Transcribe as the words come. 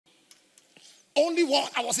Only one.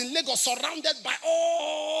 I was in Lagos surrounded by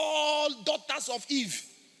all daughters of Eve.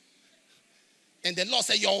 And the Lord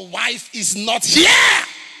said, your wife is not here.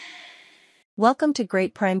 Welcome to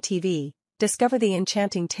Great Prime TV. Discover the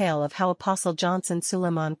enchanting tale of how Apostle Johnson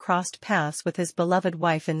Suleman crossed paths with his beloved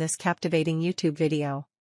wife in this captivating YouTube video.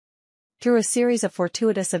 Through a series of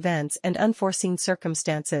fortuitous events and unforeseen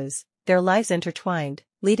circumstances, their lives intertwined,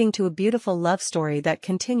 leading to a beautiful love story that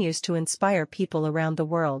continues to inspire people around the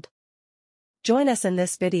world. Join us in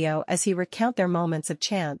this video as he recount their moments of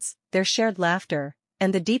chance, their shared laughter,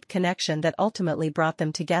 and the deep connection that ultimately brought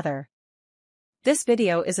them together. This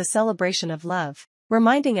video is a celebration of love,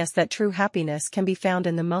 reminding us that true happiness can be found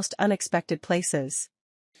in the most unexpected places.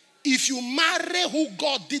 If you marry who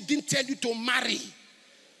God didn't tell you to marry,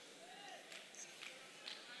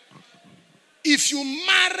 if you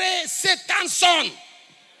marry Satan's son,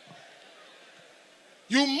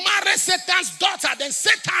 you marry Satan's daughter, then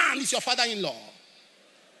Satan is your father-in-law.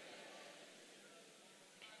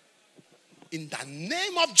 In the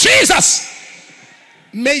name of Jesus,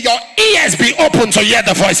 may your ears be open to hear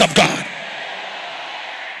the voice of God.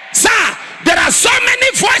 Sir, there are so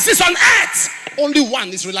many voices on earth. Only one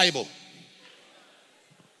is reliable.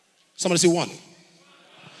 Somebody say one.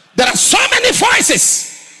 There are so many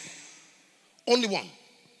voices. Only one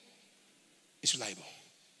is reliable.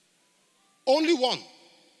 Only one.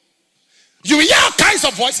 You hear all kinds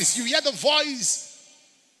of voices. You hear the voice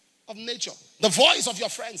of nature, the voice of your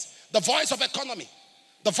friends, the voice of economy,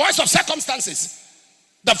 the voice of circumstances,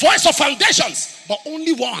 the voice of foundations, but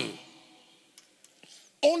only one.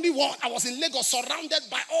 Only one. I was in Lagos surrounded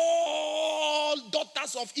by all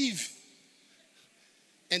daughters of Eve.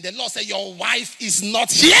 And the Lord said, your wife is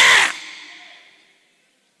not here.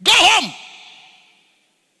 Go home.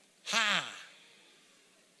 Ha.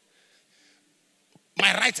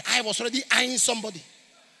 My right eye was already eyeing somebody.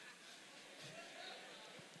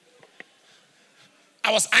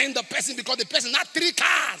 I was eyeing the person because the person had 3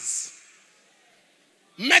 cars.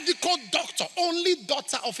 Medical doctor, only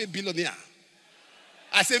daughter of a billionaire.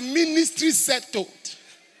 I said, ministry settled.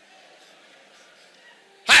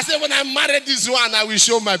 I said, when I marry this one, I will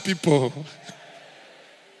show my people.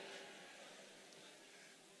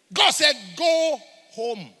 God said, go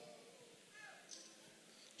home.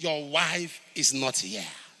 Your wife is not here.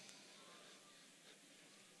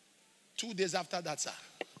 2 days after that, sir,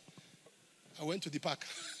 I went to the park.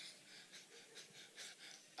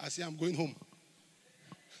 I said, I'm going home.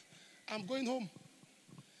 I'm going home.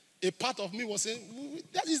 A part of me was saying,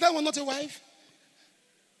 is that one not a wife?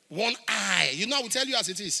 One eye. You know, I will tell you as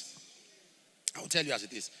it is. I will tell you as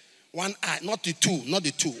it is. One eye, not the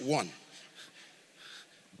two, one.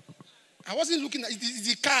 I wasn't looking at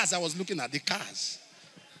the cars I was looking at, the cars.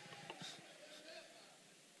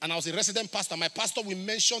 And I was a resident pastor. My pastor will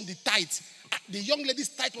mention the tithe. The young lady's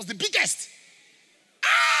tithe was the biggest.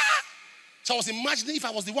 So I was imagining if I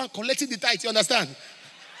was the one collecting the tithe, you understand?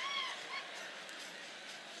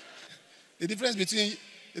 The difference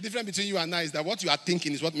between you and I is that what you are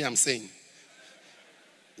thinking is what me I'm saying.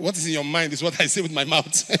 What is in your mind is what I say with my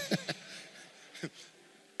mouth.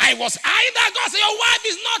 I was eyeing that God said, your wife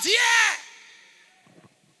is not here.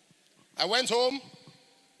 I went home,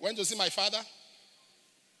 went to see my father.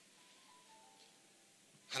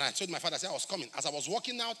 And I told my father, I said I was coming. As I was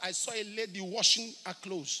walking out, I saw a lady washing her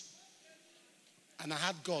clothes. And I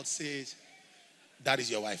heard God say, that is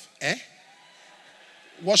your wife. Eh?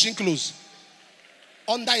 Washing clothes.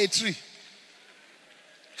 Under a tree.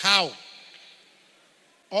 How?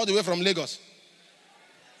 All the way from Lagos.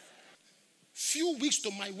 Few weeks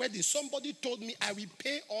to my wedding, somebody told me, I will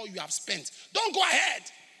pay all you have spent. Don't go ahead.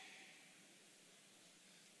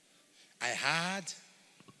 I heard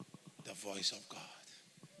the voice of God.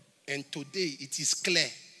 And today it is clear.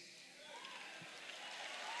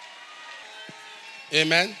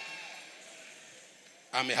 Amen.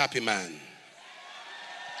 I'm a happy man.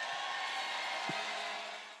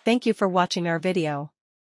 Thank you for watching our video.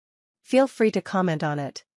 Feel free to comment on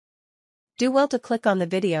it. Do well to click on the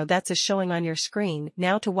video that's showing on your screen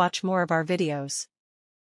now to watch more of our videos.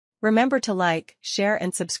 Remember to like, share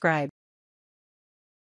and subscribe.